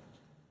leader,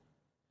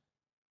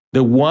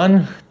 the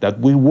one that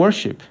we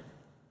worship,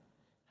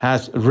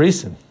 has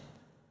risen.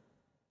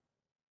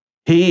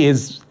 He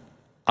is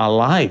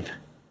alive.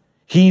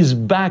 He is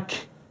back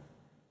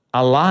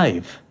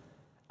alive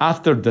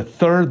after the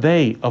third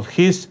day of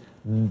his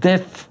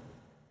death.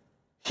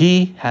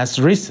 He has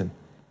risen.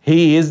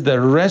 He is the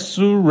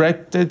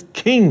resurrected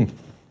King.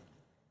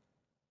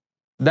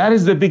 That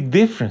is the big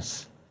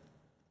difference.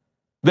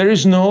 There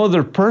is no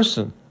other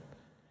person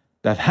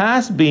that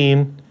has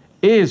been,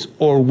 is,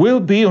 or will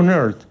be on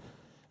earth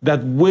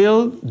that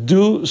will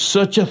do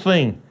such a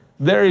thing.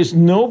 There is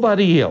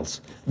nobody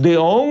else. The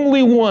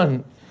only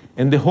one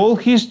in the whole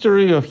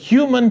history of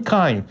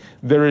humankind,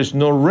 there is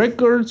no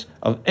records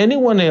of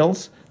anyone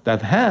else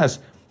that has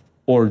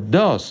or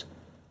does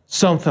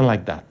something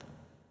like that.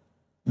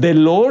 The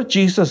Lord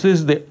Jesus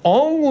is the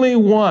only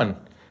one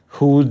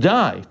who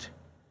died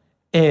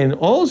and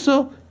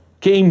also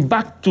came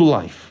back to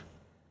life.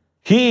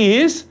 He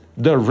is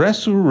the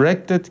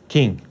resurrected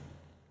King.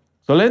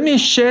 So let me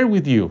share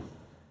with you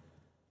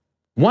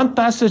one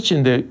passage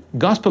in the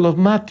Gospel of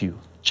Matthew,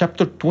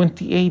 chapter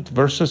 28,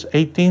 verses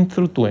 18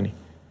 through 20.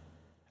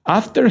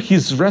 After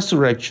his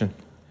resurrection,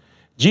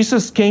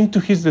 Jesus came to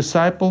his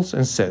disciples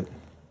and said,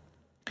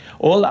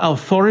 "All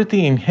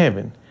authority in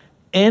heaven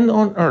and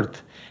on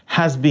earth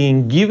has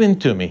been given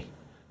to me.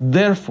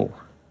 Therefore,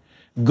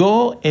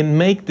 go and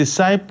make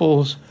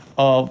disciples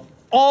of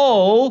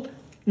all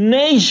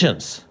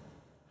nations,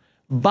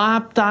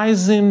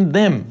 baptizing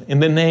them in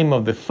the name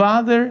of the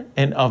Father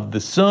and of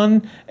the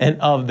Son and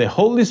of the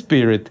Holy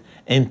Spirit,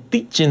 and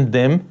teaching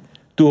them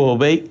to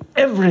obey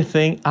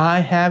everything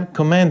I have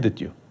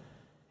commanded you.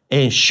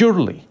 And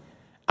surely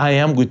I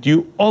am with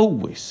you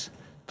always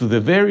to the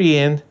very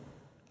end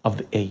of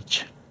the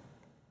age."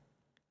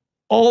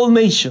 All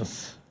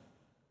nations.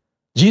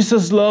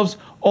 Jesus loves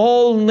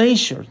all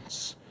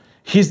nations.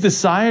 His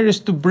desire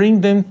is to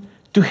bring them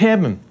to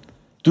heaven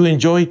to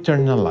enjoy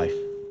eternal life.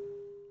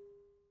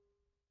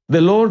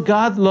 The Lord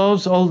God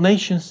loves all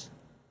nations,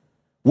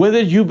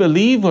 whether you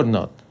believe or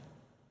not,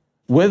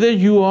 whether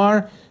you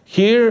are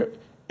here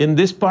in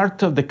this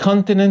part of the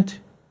continent,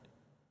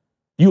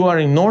 you are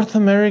in North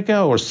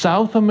America or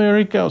South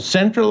America or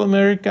Central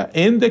America,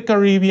 in the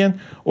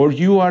Caribbean, or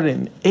you are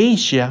in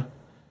Asia,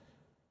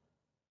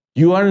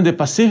 you are in the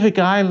Pacific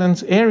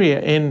Islands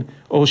area, in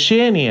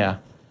Oceania,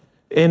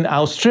 in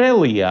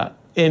Australia,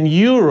 in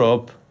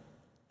Europe.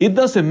 It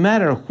doesn't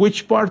matter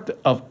which part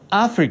of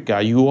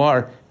Africa you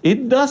are.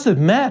 It doesn't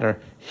matter.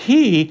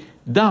 He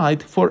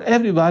died for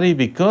everybody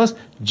because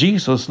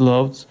Jesus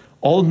loves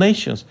all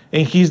nations.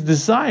 And his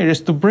desire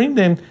is to bring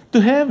them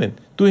to heaven,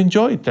 to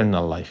enjoy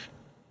eternal life.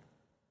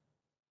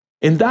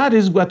 And that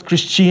is what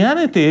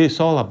Christianity is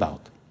all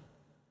about.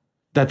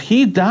 That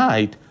he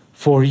died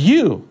for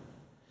you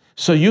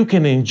so you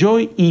can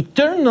enjoy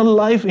eternal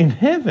life in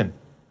heaven.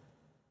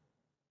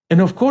 And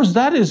of course,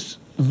 that is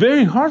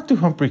very hard to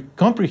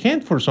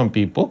comprehend for some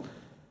people,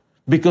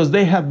 because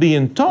they have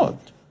been taught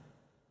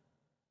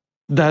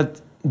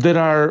that there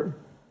are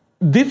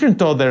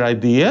different other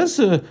ideas,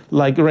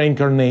 like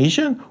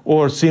reincarnation,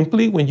 or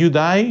simply when you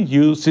die,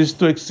 you cease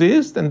to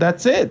exist, and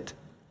that's it.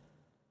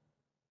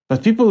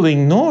 But people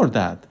ignore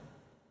that.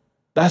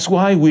 That's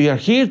why we are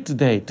here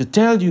today, to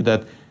tell you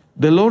that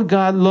the Lord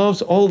God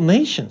loves all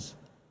nations.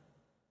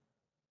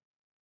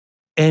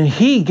 And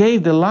he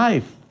gave the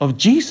life of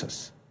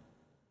Jesus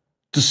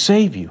to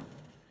save you.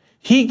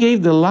 He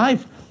gave the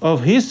life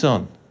of His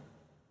Son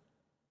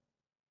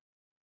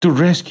to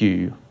rescue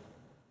you.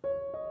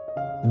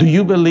 Do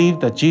you believe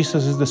that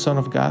Jesus is the Son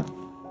of God,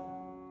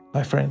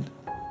 my friend?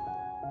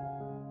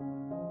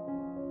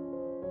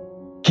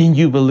 Can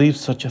you believe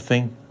such a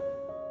thing?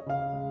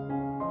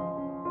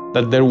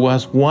 That there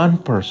was one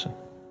person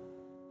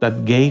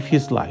that gave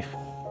His life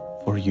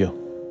for you.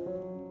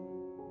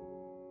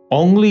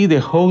 Only the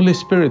Holy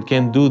Spirit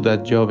can do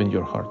that job in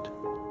your heart.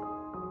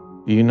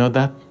 Do you know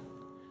that?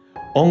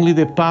 Only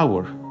the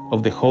power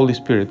of the Holy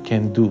Spirit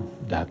can do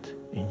that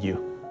in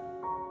you.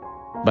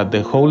 But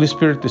the Holy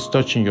Spirit is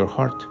touching your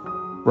heart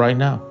right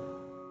now.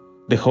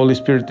 The Holy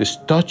Spirit is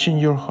touching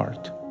your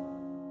heart,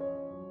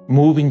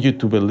 moving you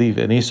to believe,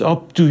 and it's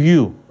up to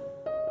you.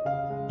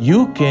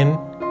 You can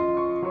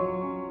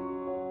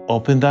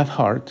open that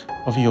heart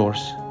of yours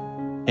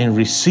and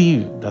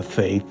receive that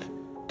faith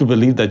to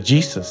believe that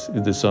Jesus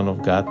is the Son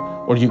of God,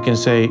 or you can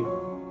say,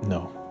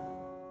 no.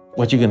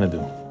 What you gonna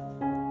do?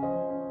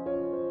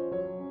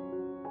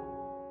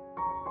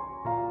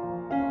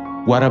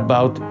 What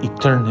about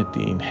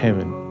eternity in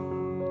heaven?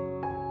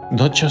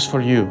 Not just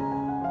for you,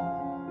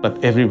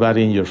 but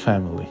everybody in your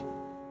family.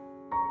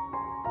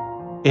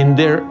 And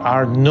there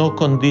are no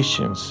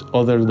conditions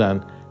other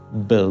than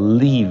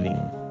believing.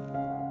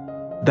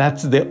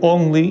 That's the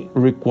only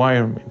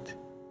requirement.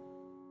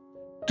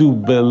 To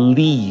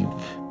believe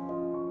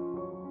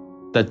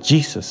that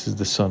Jesus is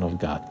the Son of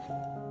God.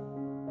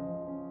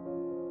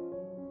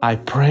 I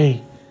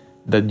pray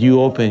that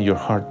you open your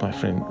heart, my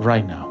friend,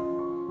 right now,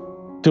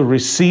 to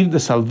receive the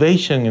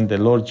salvation in the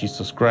Lord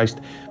Jesus Christ.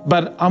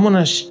 But I'm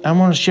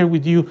gonna share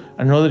with you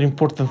another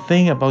important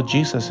thing about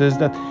Jesus is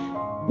that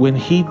when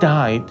He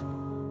died,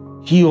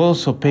 He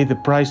also paid the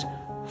price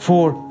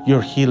for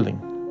your healing.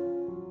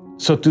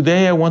 So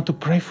today I want to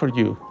pray for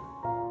you.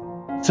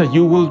 So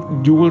you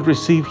will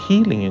receive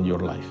healing in your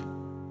life.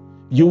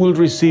 You will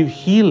receive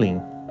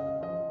healing,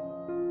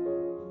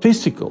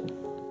 physical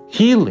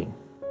healing,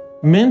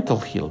 mental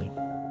healing.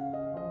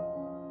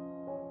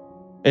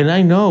 And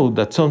I know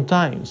that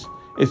sometimes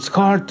it's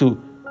hard to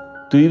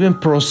even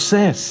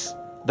process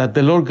that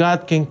the Lord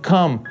God can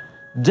come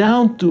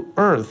down to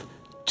earth,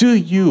 to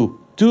you,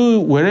 to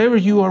wherever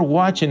you are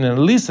watching and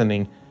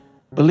listening,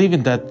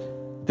 believing that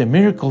the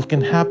miracle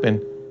can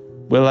happen.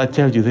 Well, I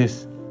tell you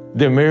this,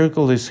 the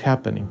miracle is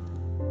happening.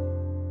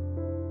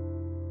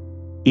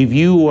 If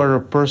you are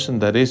a person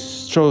that is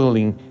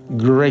struggling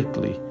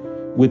greatly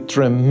with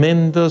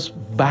tremendous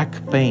back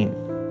pain,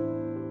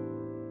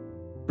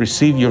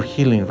 receive your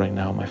healing right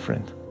now, my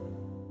friend.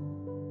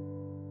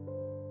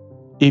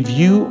 If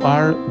you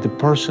are the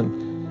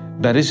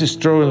person that is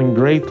struggling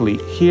greatly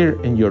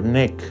here in your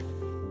neck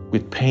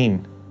with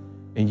pain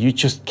and you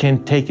just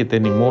can't take it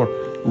anymore,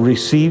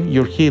 receive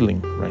your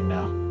healing right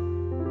now.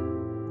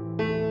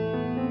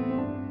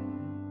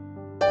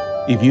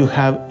 If you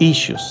have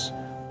issues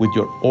with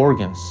your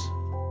organs,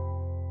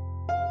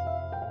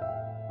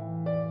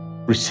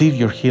 receive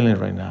your healing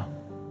right now.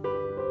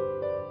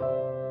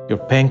 Your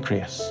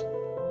pancreas,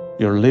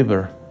 your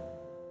liver,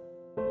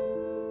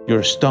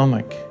 your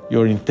stomach,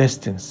 your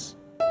intestines,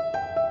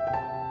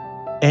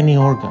 any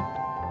organ,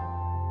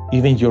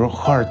 even your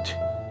heart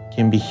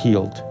can be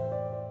healed.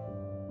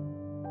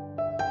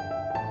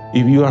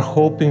 If you are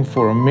hoping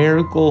for a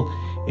miracle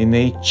in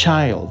a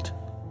child,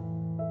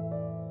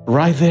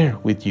 right there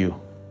with you,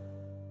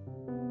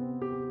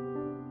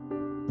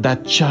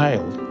 that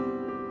child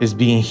is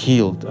being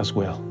healed as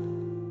well.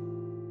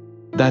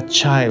 That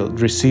child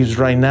receives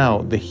right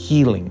now the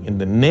healing in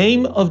the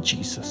name of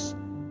Jesus.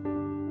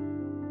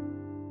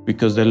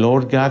 Because the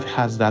Lord God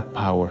has that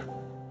power.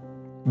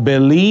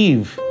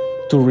 Believe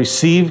to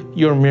receive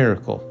your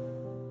miracle.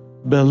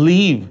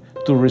 Believe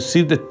to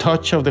receive the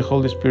touch of the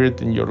Holy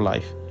Spirit in your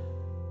life.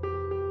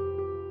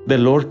 The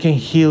Lord can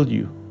heal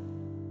you.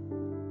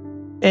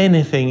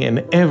 Anything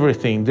and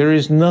everything. There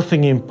is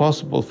nothing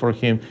impossible for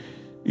Him.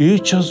 You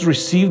just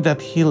receive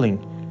that healing.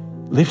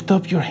 Lift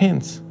up your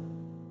hands.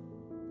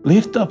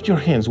 Lift up your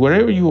hands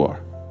wherever you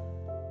are.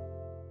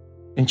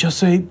 And just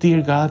say,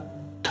 dear God,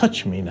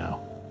 touch me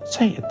now.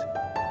 Say it.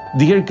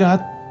 Dear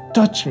God,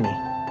 touch me.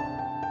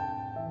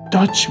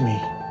 Touch me.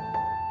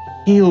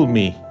 Heal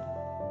me.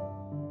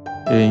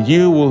 And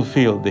you will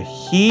feel the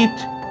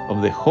heat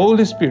of the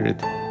Holy Spirit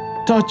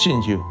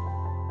touching you.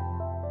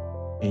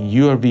 And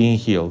you are being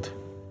healed.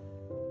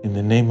 In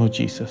the name of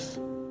Jesus.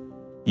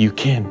 You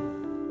can.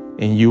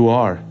 And you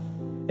are.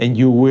 And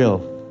you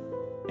will.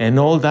 And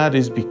all that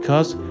is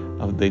because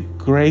of the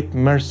great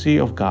mercy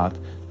of God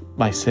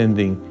by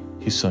sending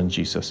His Son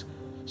Jesus.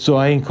 So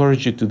I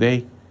encourage you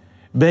today,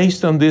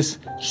 based on this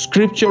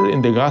scripture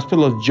in the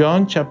Gospel of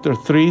John, chapter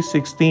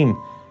 3:16,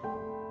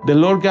 the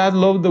Lord God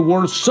loved the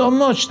world so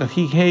much that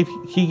He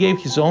gave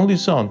His only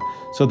Son,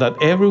 so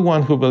that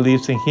everyone who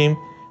believes in Him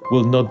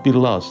will not be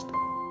lost,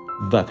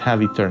 but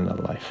have eternal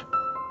life.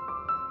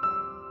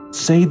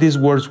 Say these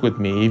words with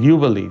me if you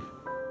believe.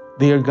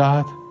 Dear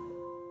God,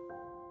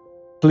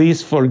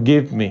 please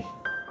forgive me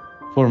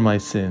for my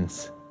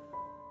sins.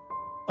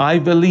 I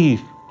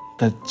believe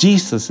that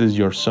Jesus is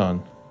your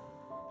Son.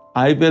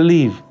 I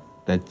believe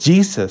that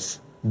Jesus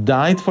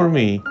died for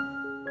me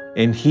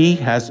and He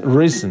has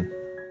risen.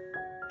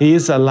 He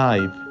is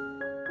alive.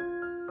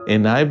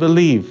 And I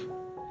believe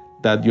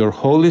that your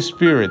Holy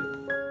Spirit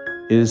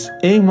is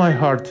in my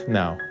heart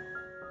now,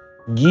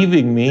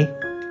 giving me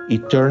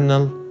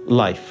eternal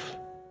life.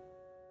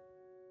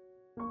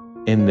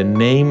 In the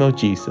name of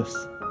Jesus,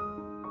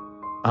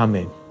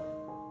 amen.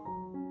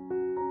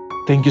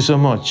 Thank you so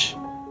much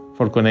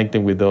for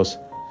connecting with us.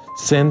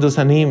 Send us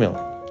an email,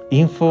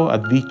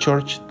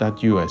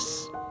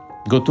 info@thechurch.us.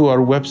 Go to our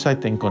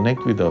website and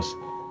connect with us.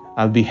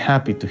 I'll be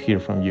happy to hear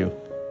from you.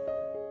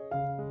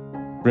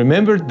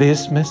 Remember,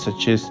 this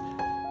message is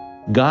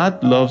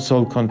God loves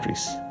all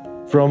countries.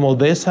 From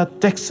Odessa,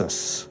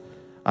 Texas,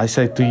 I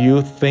say to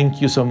you,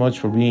 thank you so much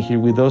for being here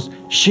with us.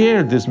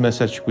 Share this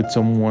message with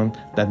someone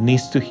that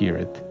needs to hear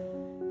it.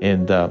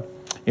 And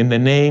in the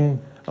name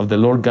of the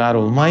Lord God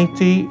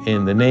Almighty,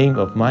 in the name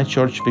of my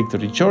church,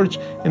 Victory Church,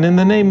 and in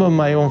the name of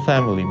my own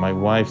family, my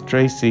wife,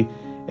 Tracy,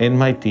 and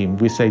my team,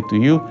 we say to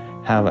you,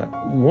 have a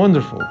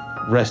wonderful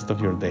rest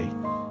of your day.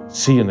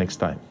 See you next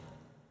time.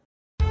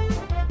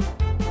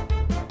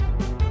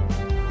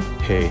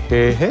 Hey,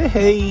 hey, hey,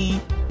 hey.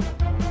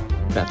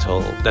 That's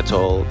all,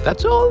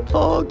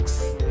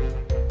 folks.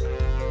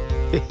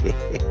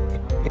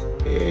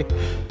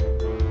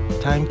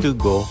 Time to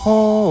go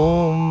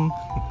home.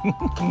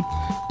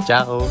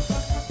 Ciao.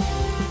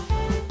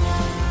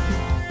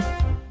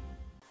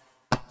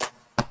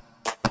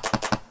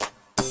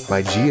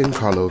 By Gian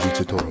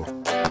Villatoro.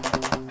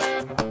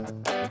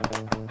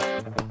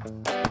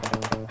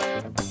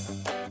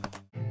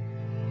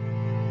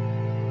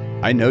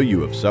 I know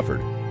you have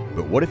suffered,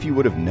 but what if you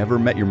would have never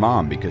met your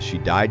mom because she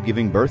died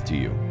giving birth to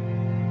you?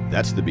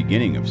 That's the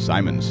beginning of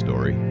Simon's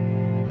story.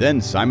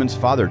 Then Simon's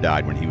father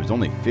died when he was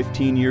only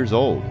 15 years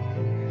old.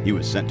 He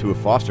was sent to a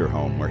foster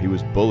home where he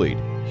was bullied,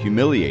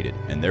 humiliated,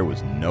 and there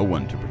was no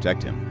one to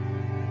protect him.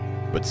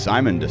 But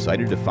Simon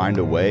decided to find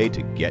a way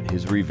to get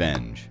his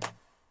revenge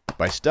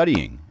by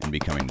studying and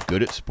becoming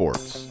good at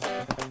sports.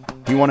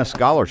 He won a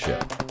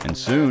scholarship, and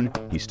soon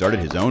he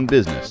started his own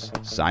business,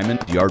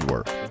 Simon's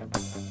Yardwork.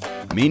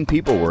 Mean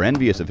people were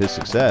envious of his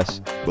success,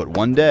 but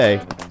one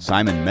day,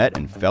 Simon met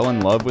and fell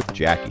in love with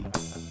Jackie.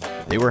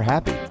 They were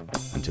happy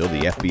until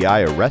the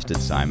FBI arrested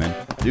Simon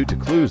due to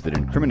clues that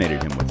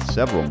incriminated him with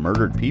several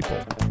murdered people.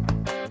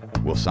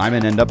 Will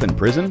Simon end up in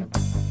prison?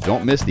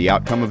 Don't miss the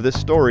outcome of this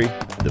story,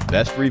 The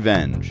Best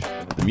Revenge,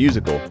 the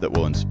musical that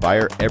will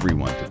inspire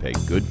everyone to pay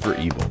good for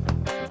evil.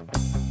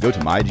 Go to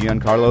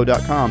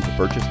mygiancarlo.com to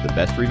purchase The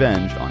Best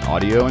Revenge on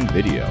audio and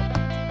video.